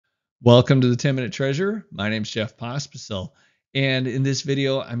Welcome to the 10-Minute Treasure. My name's Jeff Pospisil, and in this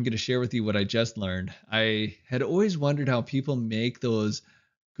video, I'm going to share with you what I just learned. I had always wondered how people make those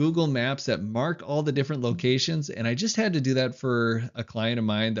Google Maps that mark all the different locations, and I just had to do that for a client of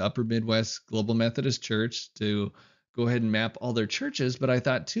mine, the Upper Midwest Global Methodist Church, to go ahead and map all their churches. But I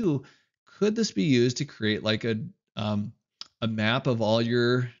thought too, could this be used to create like a map of all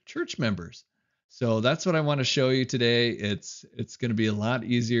your church members? So that's what I want to show you today. It's going to be a lot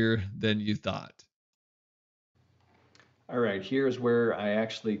easier than you thought. All right, here's where I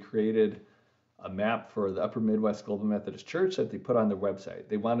actually created a map for the Upper Midwest Global Methodist Church that they put on their website.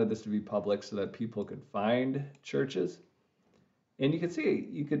 They wanted this to be public so that people could find churches. And you can see,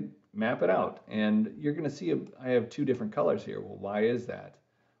 you could map it out. And you're going to see I have two different colors here. Well, why is that?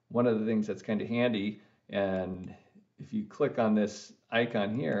 One of the things that's kind of handy, and if you click on this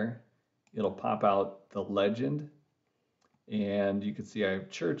icon here, it'll pop out the legend. And you can see I have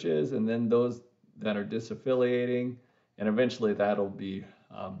churches and then those that are disaffiliating. And eventually that'll be,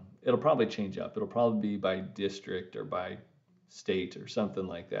 it'll probably change up. It'll probably be by district or by state or something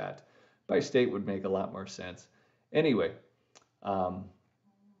like that. By state would make a lot more sense. Anyway,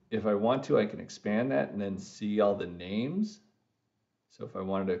 if I want to, I can expand that and then see all the names. So if I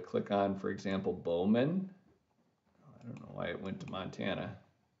wanted to click on, for example, Bowman, I don't know why it went to Montana.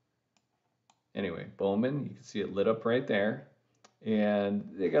 Anyway, Bowman, you can see it lit up right there. And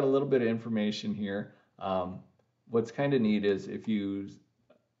they got a little bit of information here. What's kind of neat is if you,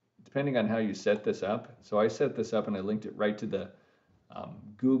 depending on how you set this up, so I set this up and I linked it right to the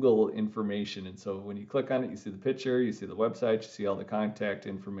Google information. And so when you click on it, you see the picture, you see the website, you see all the contact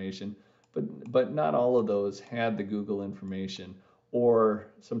information, but not all of those had the Google information, or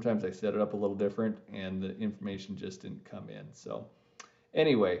sometimes I set it up a little different and the information just didn't come in. So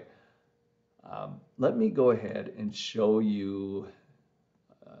anyway, let me go ahead and show you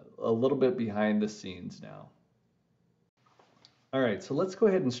a little bit behind the scenes now. All right, so let's go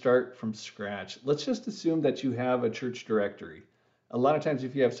ahead and start from scratch. Let's just assume that you have a church directory. A lot of times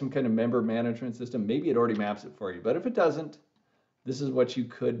if you have some kind of member management system, maybe it already maps it for you, but if it doesn't, this is what you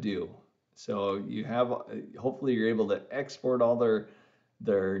could do. So you have, hopefully you're able to export all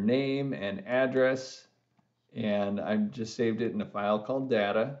their name and address, and I've just saved it in a file called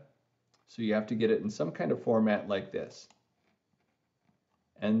data. So you have to get it in some kind of format like this.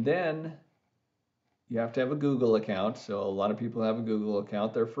 And then you have to have a Google account. So a lot of people have a Google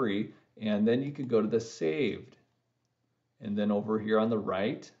account, they're free. And then you could go to the saved. And then over here on the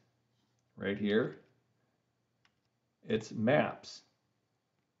right here, it's maps.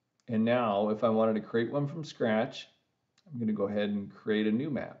 And now if I wanted to create one from scratch, I'm going to go ahead and create a new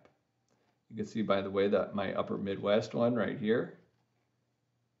map. You can see, by the way, that my Upper Midwest one right here.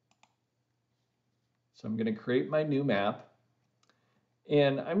 So I'm going to create my new map,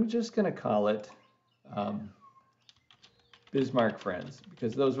 and I'm just going to call it Bismarck Friends,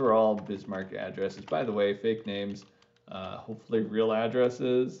 because those were all Bismarck addresses. By the way, fake names, hopefully real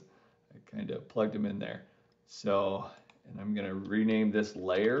addresses. I kind of plugged them in there. So, and I'm going to rename this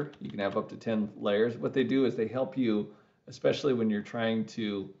layer. You can have up to 10 layers. What they do is they help you, especially when you're trying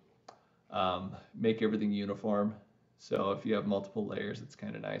to make everything uniform. So if you have multiple layers, it's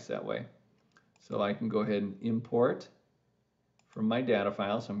kind of nice that way. So I can go ahead and import from my data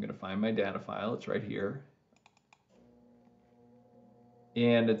file. So I'm going to find my data file. It's right here.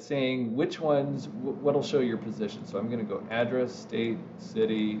 And it's saying which ones, what'll show your position. So I'm going to go address, state,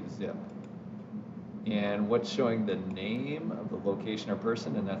 city, zip. And what's showing the name of the location or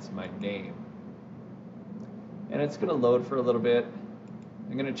person, and that's my name. And it's going to load for a little bit.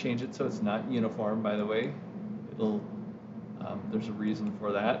 I'm going to change it so it's not uniform, by the way. There's a reason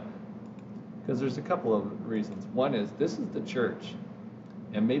for that, because there's a couple of reasons. One is this is the church,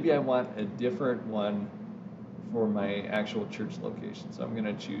 and maybe I want a different one for my actual church location. So I'm going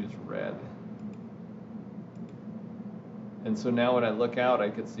to choose red. And so now when I look out, I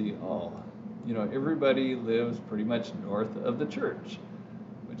could see, oh, you know, everybody lives pretty much north of the church,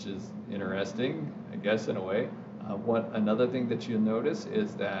 which is interesting, I guess, in a way. Another thing that you'll notice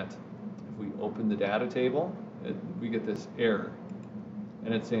is that if we open the data table, we get this error.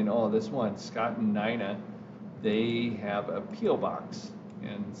 And it's saying, oh, this one, Scott and Nina, they have a P.O. box.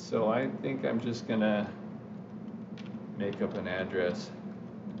 And so I think I'm just going to make up an address,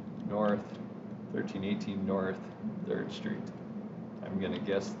 North, 1318 North 3rd Street. I'm going to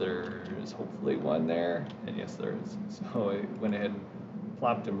guess there is hopefully one there, and yes, there is. So I went ahead and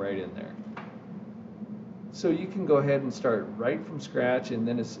plopped them right in there. So you can go ahead and start right from scratch, and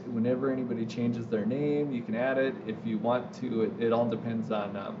then whenever anybody changes their name, you can add it. If you want to, it all depends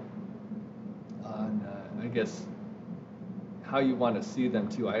on I guess, how you want to see them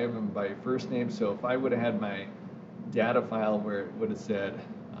too. I have them by first name, so if I would have had my data file where it would have said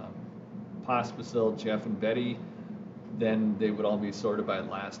Pospisil, Jeff, and Betty, then they would all be sorted by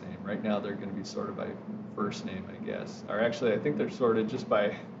last name. Right now they're going to be sorted by first name, I guess. Or actually, I think they're sorted just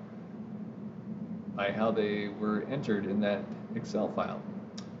by how they were entered in that Excel file.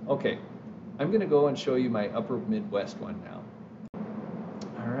 Okay, I'm going to go and show you my Upper Midwest one now.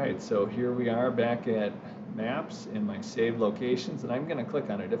 All right, so here we are back at Maps in my saved locations, and I'm going to click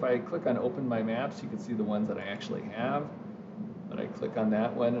on it. If I click on Open My Maps, you can see the ones that I actually have. But I click on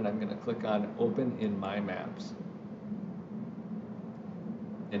that one, and I'm going to click on Open in My Maps.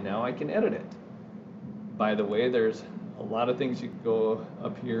 And now I can edit it. By the way, there's a lot of things you can go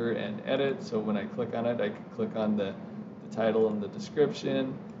up here and edit. So when I click on it, I can click on the title and the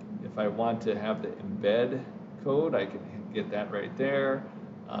description. If I want to have the embed code, I can get that right there.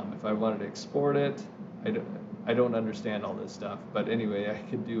 If I wanted to export it, I don't understand all this stuff, but anyway, I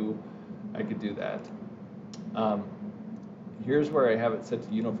could do that. Here's where I have it set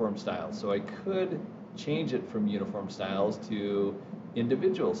to uniform styles. So I could change it from uniform styles to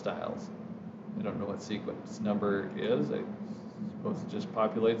individual styles. I don't know what sequence number is. I suppose it just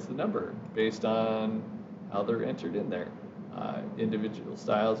populates the number based on how they're entered in there. Individual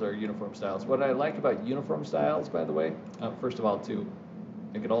styles or uniform styles. What I like about uniform styles, by the way, first of all, too,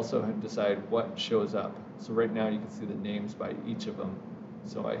 I could also decide what shows up. So right now you can see the names by each of them.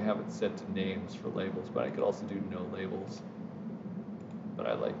 So I have it set to names for labels, but I could also do no labels. But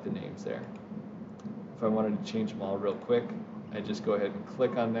I like the names there. If I wanted to change them all real quick, I just go ahead and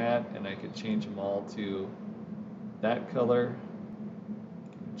click on that, and I could change them all to that color.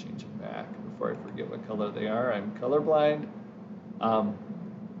 Change them back before I forget what color they are. I'm colorblind.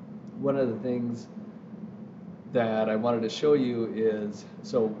 One of the things that I wanted to show you is,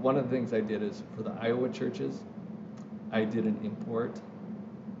 so one of the things I did is for the Iowa churches, I did an import,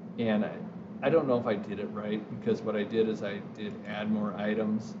 and I don't know if I did it right, because what I did is I did add more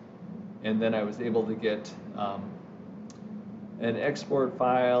items, and then I was able to get an export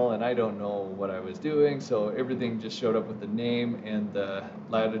file, and I don't know what I was doing, so everything just showed up with the name and the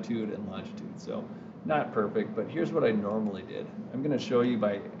latitude and longitude. So not perfect, but here's what I normally did. I'm going to show you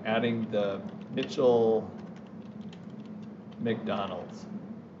by adding the Mitchell McDonald's.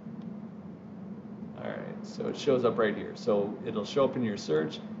 All right, so it shows up right here. So it'll show up in your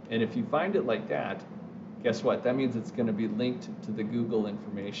search, and if you find it like that, guess what? That means it's going to be linked to the Google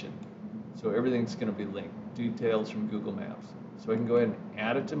information. So everything's going to be linked, details from Google Maps. So I can go ahead and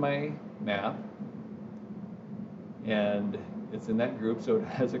add it to my map, and it's in that group, so it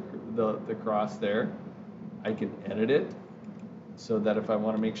has the cross there. I can edit it so that if I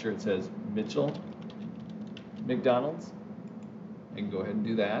want to make sure it says Mitchell McDonald's, I can go ahead and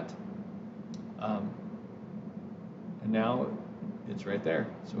do that. And now it's right there.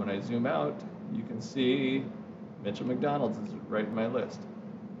 So when I zoom out, you can see Mitchell McDonald's is right in my list.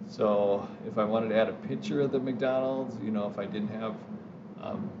 So if I wanted to add a picture of the McDonald's, you know, if I didn't have,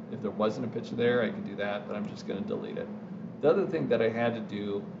 if there wasn't a picture there, I could do that, but I'm just going to delete it. The other thing that I had to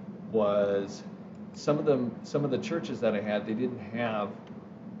do was some of the churches that I had, they didn't have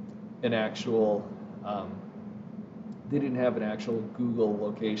an actual, Google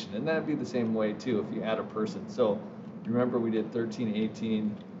location, and that'd be the same way too if you add a person. So remember we did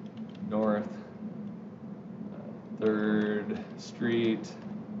 1318 North 3rd Street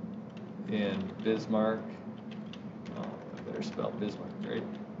in Bismarck. Oh, I better spell Bismarck, right?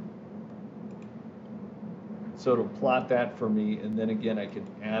 So it'll plot that for me, and then again I can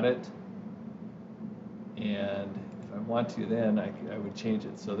add it, and if I want to, then I would change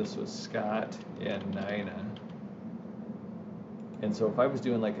it. So this was Scott and Nina. And so if I was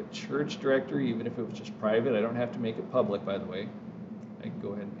doing like a church directory, even if it was just private, I don't have to make it public, by the way. I can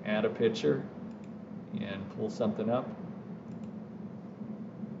go ahead and add a picture and pull something up.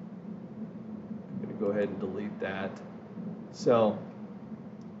 I'm going to go ahead and delete that. So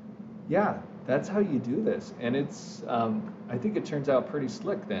yeah, that's how you do this. And it's, I think it turns out pretty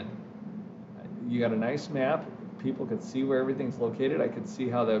slick then. You got a nice map. People could see where everything's located. I could see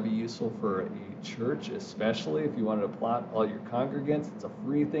how that would be useful for a church, especially if you wanted to plot all your congregants. It's a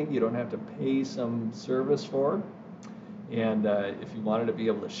free thing. You don't have to pay some service for. And if you wanted to be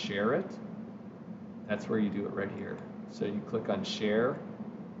able to share it, that's where you do it right here. So you click on share,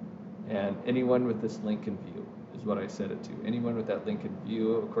 and anyone with this link can view is what I set it to. Anyone with that link can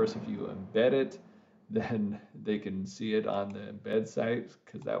view. Of course, if you embed it, then they can see it on the embed site,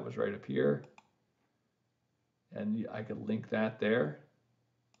 because that was right up here. And I could link that there.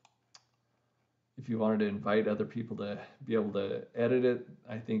 If you wanted to invite other people to be able to edit it,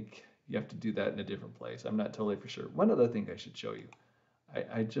 I think, you have to do that in a different place. I'm not totally for sure. One other thing I should show you.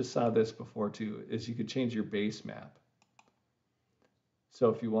 I just saw this before too, is you could change your base map. So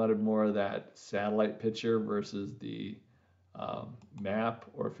if you wanted more of that satellite picture versus the map,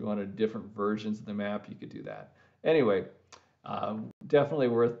 or if you wanted different versions of the map, you could do that. Anyway, definitely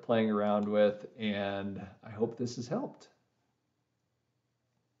worth playing around with, and I hope this has helped.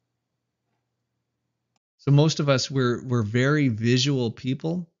 So most of us, we're very visual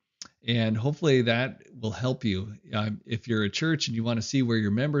people, and hopefully that will help you. If you're a church and you want to see where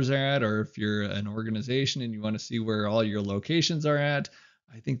your members are at, or if you're an organization and you want to see where all your locations are at,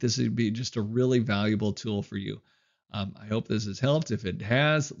 I think this would be just a really valuable tool for you. I hope this has helped. If it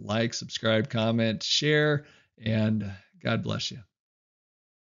has, like, subscribe, comment, share, and God bless you.